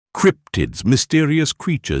cryptids, mysterious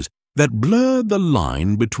creatures that blur the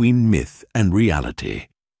line between myth and reality.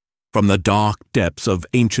 From the dark depths of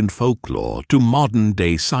ancient folklore to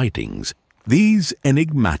modern-day sightings, these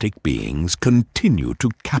enigmatic beings continue to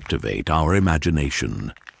captivate our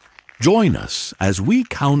imagination. Join us as we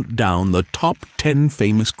count down the top 10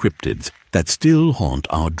 famous cryptids that still haunt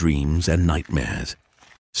our dreams and nightmares.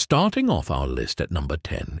 Starting off our list at number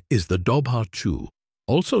 10 is the Dobhar-chú,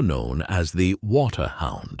 also known as the water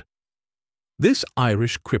hound. This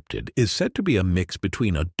Irish cryptid is said to be a mix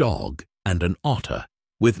between a dog and an otter,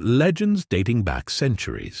 with legends dating back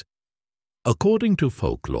centuries. According to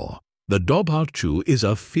folklore, the Dobhar-chú is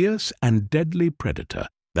a fierce and deadly predator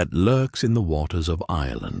that lurks in the waters of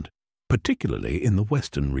Ireland, particularly in the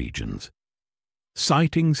western regions.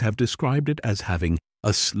 Sightings have described it as having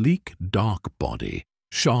a sleek, dark body,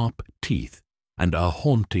 sharp teeth, and a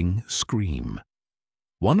haunting scream.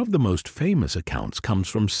 One of the most famous accounts comes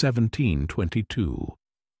from 1722,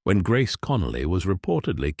 when Grace Connolly was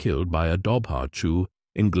reportedly killed by a Dobhar-chú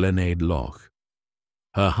in Glenaid Loch.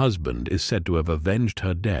 Her husband is said to have avenged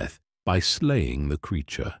her death by slaying the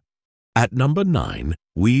creature. At number 9,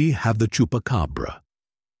 we have the chupacabra.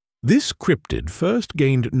 This cryptid first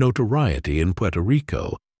gained notoriety in Puerto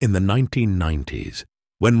Rico in the 1990s,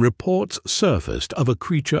 when reports surfaced of a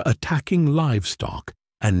creature attacking livestock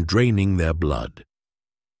and draining their blood.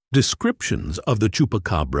 Descriptions of the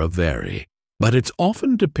chupacabra vary, but it's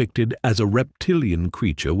often depicted as a reptilian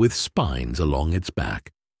creature with spines along its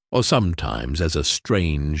back, or sometimes as a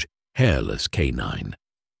strange, hairless canine.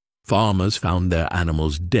 Farmers found their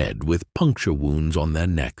animals dead with puncture wounds on their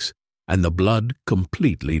necks and the blood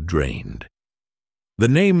completely drained. The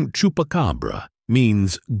name chupacabra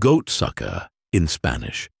means goat-sucker in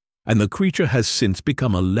Spanish, and the creature has since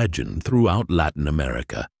become a legend throughout Latin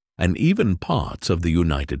America and even parts of the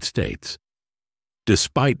United States.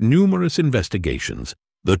 Despite numerous investigations,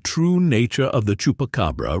 the true nature of the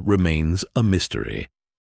chupacabra remains a mystery.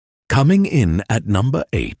 Coming in at number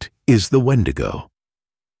 8 is the Wendigo.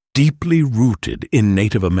 Deeply rooted in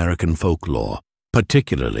Native American folklore,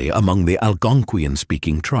 particularly among the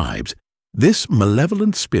Algonquian-speaking tribes, this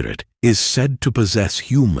malevolent spirit is said to possess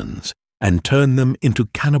humans and turn them into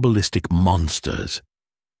cannibalistic monsters.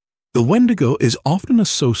 The Wendigo is often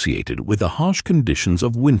associated with the harsh conditions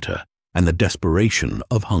of winter and the desperation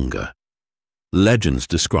of hunger. Legends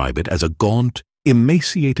describe it as a gaunt,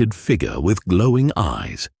 emaciated figure with glowing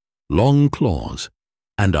eyes, long claws,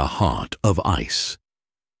 and a heart of ice.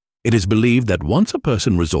 It is believed that once a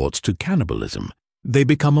person resorts to cannibalism, they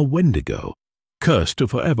become a Wendigo, cursed to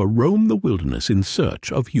forever roam the wilderness in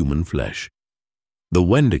search of human flesh. The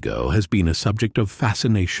Wendigo has been a subject of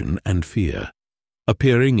fascination and fear,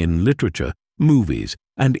 appearing in literature, movies,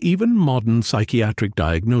 and even modern psychiatric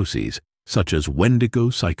diagnoses, such as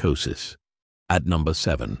Wendigo psychosis. At number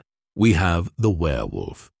 7, we have the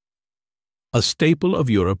werewolf. A staple of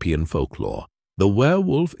European folklore, the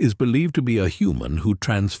werewolf is believed to be a human who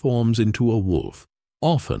transforms into a wolf,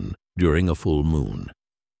 often during a full moon.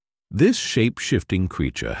 This shape-shifting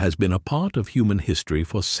creature has been a part of human history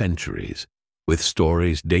for centuries, with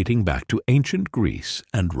stories dating back to ancient Greece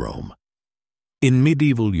and Rome. In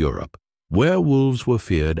medieval Europe, werewolves were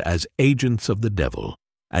feared as agents of the devil,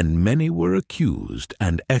 and many were accused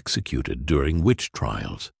and executed during witch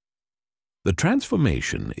trials. The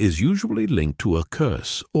transformation is usually linked to a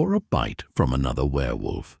curse or a bite from another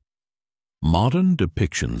werewolf. Modern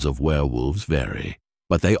depictions of werewolves vary,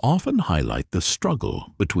 but they often highlight the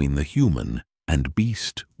struggle between the human and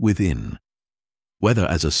beast within. Whether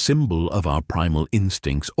as a symbol of our primal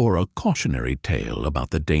instincts or a cautionary tale about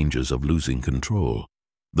the dangers of losing control,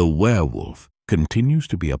 the werewolf continues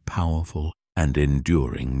to be a powerful and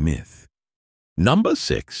enduring myth. Number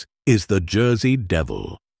 6 is the Jersey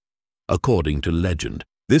Devil. According to legend,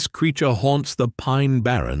 this creature haunts the Pine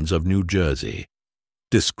Barrens of New Jersey.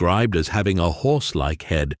 Described as having a horse-like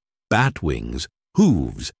head, bat wings,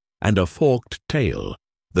 hooves, and a forked tail,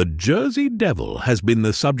 the Jersey Devil has been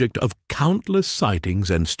the subject of countless sightings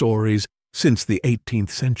and stories since the 18th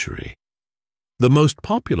century. The most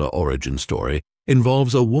popular origin story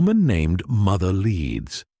involves a woman named Mother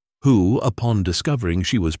Leeds, who, upon discovering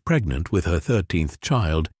she was pregnant with her 13th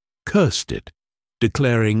child, cursed it,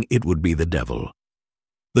 declaring it would be the devil.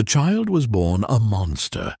 The child was born a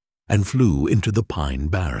monster and flew into the Pine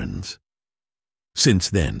Barrens. Since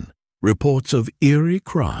then, reports of eerie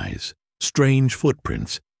cries, strange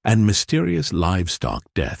footprints, and mysterious livestock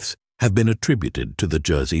deaths have been attributed to the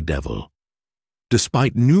Jersey Devil.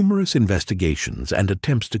 Despite numerous investigations and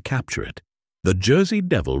attempts to capture it, the Jersey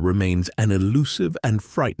Devil remains an elusive and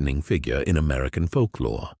frightening figure in American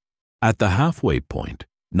folklore. At the halfway point,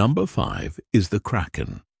 Number 5 is the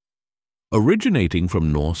Kraken. Originating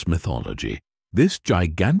from Norse mythology, this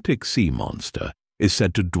gigantic sea monster is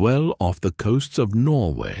said to dwell off the coasts of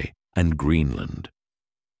Norway and Greenland.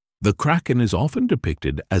 The Kraken is often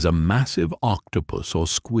depicted as a massive octopus or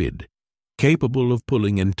squid, capable of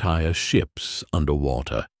pulling entire ships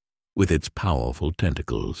underwater with its powerful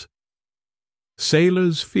tentacles.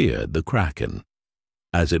 Sailors feared the Kraken,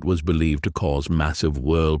 as it was believed to cause massive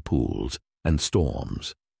whirlpools and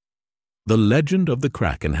storms. The legend of the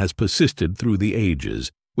Kraken has persisted through the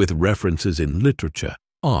ages, with references in literature,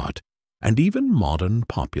 art, and even modern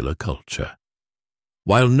popular culture.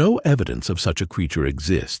 While no evidence of such a creature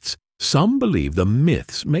exists, some believe the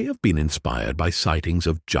myths may have been inspired by sightings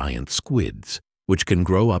of giant squids, which can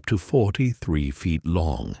grow up to 43 feet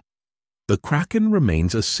long. The Kraken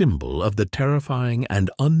remains a symbol of the terrifying and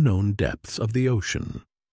unknown depths of the ocean.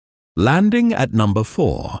 Landing at number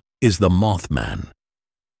 4 is the Mothman.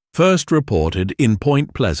 First reported in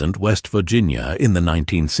Point Pleasant, West Virginia in the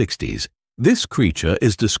 1960s, this creature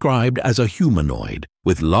is described as a humanoid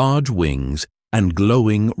with large wings and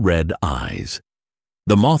glowing red eyes.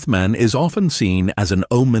 The Mothman is often seen as an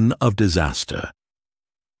omen of disaster.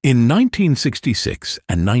 In 1966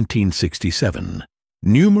 and 1967,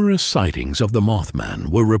 numerous sightings of the Mothman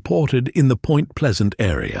were reported in the Point Pleasant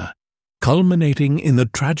area, culminating in the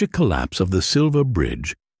tragic collapse of the Silver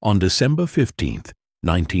Bridge on December 15,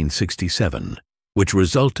 1967, which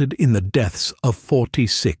resulted in the deaths of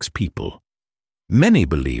 46 people. Many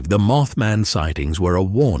believe the Mothman sightings were a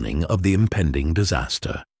warning of the impending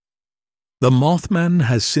disaster. The Mothman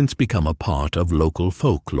has since become a part of local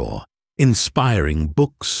folklore, inspiring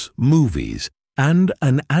books, movies, and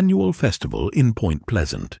an annual festival in Point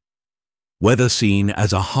Pleasant. Whether seen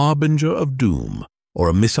as a harbinger of doom or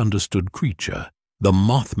a misunderstood creature, the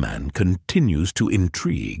Mothman continues to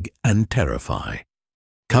intrigue and terrify.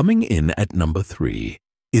 Coming in at number 3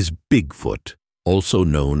 is Bigfoot, also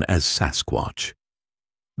known as Sasquatch.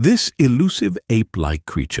 This elusive ape-like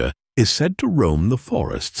creature is said to roam the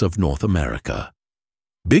forests of North America.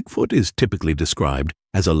 Bigfoot is typically described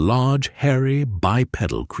as a large, hairy,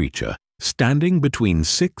 bipedal creature standing between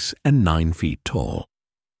 6 and 9 feet tall.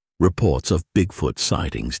 Reports of Bigfoot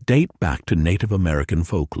sightings date back to Native American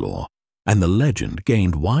folklore, and the legend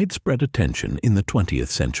gained widespread attention in the 20th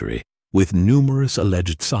century, with numerous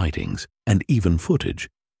alleged sightings and even footage,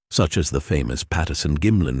 such as the famous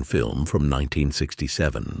Patterson-Gimlin film from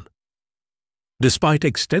 1967. Despite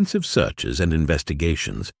extensive searches and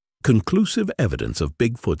investigations, conclusive evidence of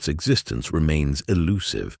Bigfoot's existence remains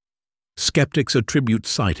elusive. Skeptics attribute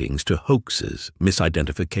sightings to hoaxes,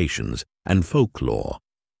 misidentifications, and folklore,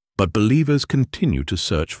 but believers continue to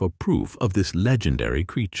search for proof of this legendary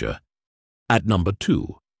creature. At number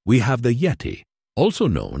 2, we have the Yeti, also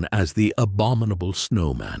known as the Abominable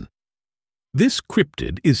Snowman. This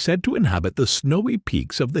cryptid is said to inhabit the snowy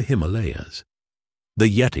peaks of the Himalayas. The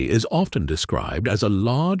Yeti is often described as a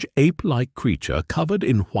large ape-like creature covered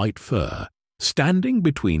in white fur, standing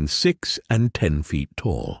between 6 and 10 feet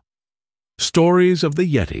tall. Stories of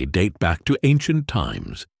the Yeti date back to ancient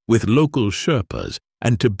times, with local Sherpas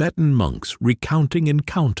and Tibetan monks recounting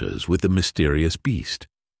encounters with the mysterious beast.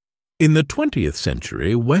 In the 20th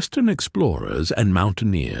century, Western explorers and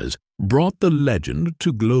mountaineers brought the legend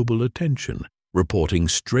to global attention, reporting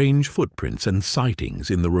strange footprints and sightings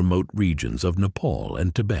in the remote regions of Nepal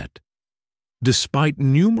and Tibet. Despite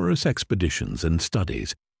numerous expeditions and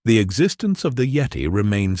studies, the existence of the Yeti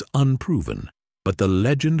remains unproven, but the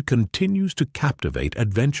legend continues to captivate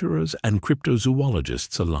adventurers and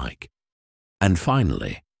cryptozoologists alike. And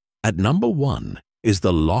finally, at number 1 is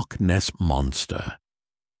the Loch Ness Monster.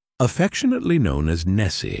 Affectionately known as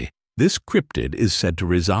Nessie, this cryptid is said to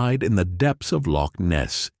reside in the depths of Loch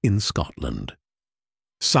Ness in Scotland.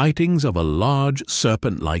 Sightings of a large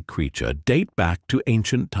serpent-like creature date back to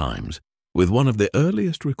ancient times, with one of the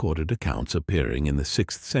earliest recorded accounts appearing in the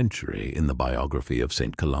 6th century in the biography of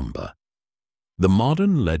St. Columba. The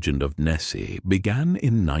modern legend of Nessie began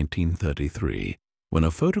in 1933, when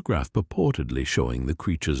a photograph purportedly showing the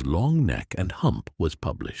creature's long neck and hump was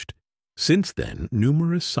published. Since then,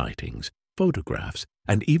 numerous sightings, photographs,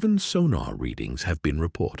 and even sonar readings have been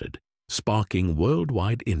reported, sparking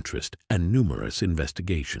worldwide interest and numerous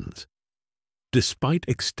investigations. Despite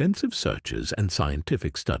extensive searches and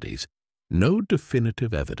scientific studies, no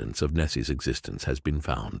definitive evidence of Nessie's existence has been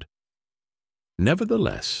found.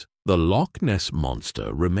 Nevertheless, the Loch Ness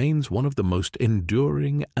Monster remains one of the most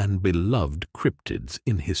enduring and beloved cryptids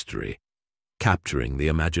in history, capturing the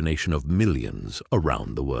imagination of millions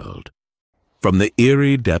around the world. From the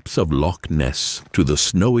eerie depths of Loch Ness to the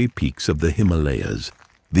snowy peaks of the Himalayas,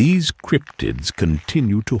 These cryptids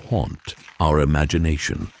continue to haunt our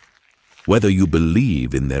imagination. Whether you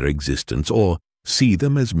believe in their existence or see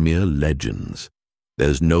them as mere legends,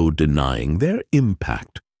 there's no denying their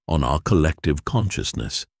impact on our collective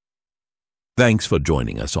consciousness. Thanks for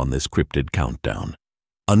joining us on this Cryptid Countdown.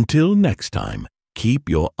 Until next time, keep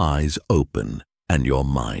your eyes open and your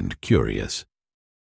mind curious.